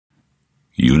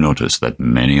You notice that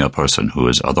many a person who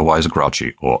is otherwise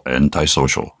grouchy or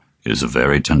antisocial is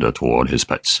very tender toward his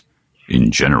pets.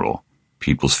 In general,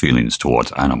 people's feelings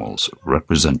towards animals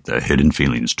represent their hidden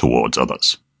feelings towards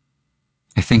others.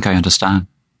 I think I understand.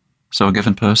 So a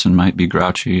given person might be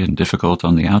grouchy and difficult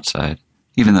on the outside,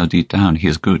 even though deep down he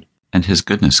is good, and his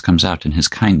goodness comes out in his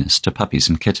kindness to puppies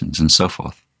and kittens and so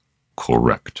forth.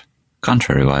 Correct.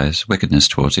 Contrariwise, wickedness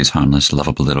towards these harmless,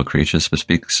 lovable little creatures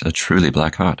bespeaks a truly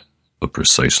black heart.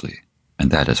 Precisely. And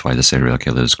that is why the serial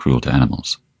killer is cruel to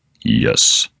animals.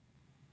 Yes.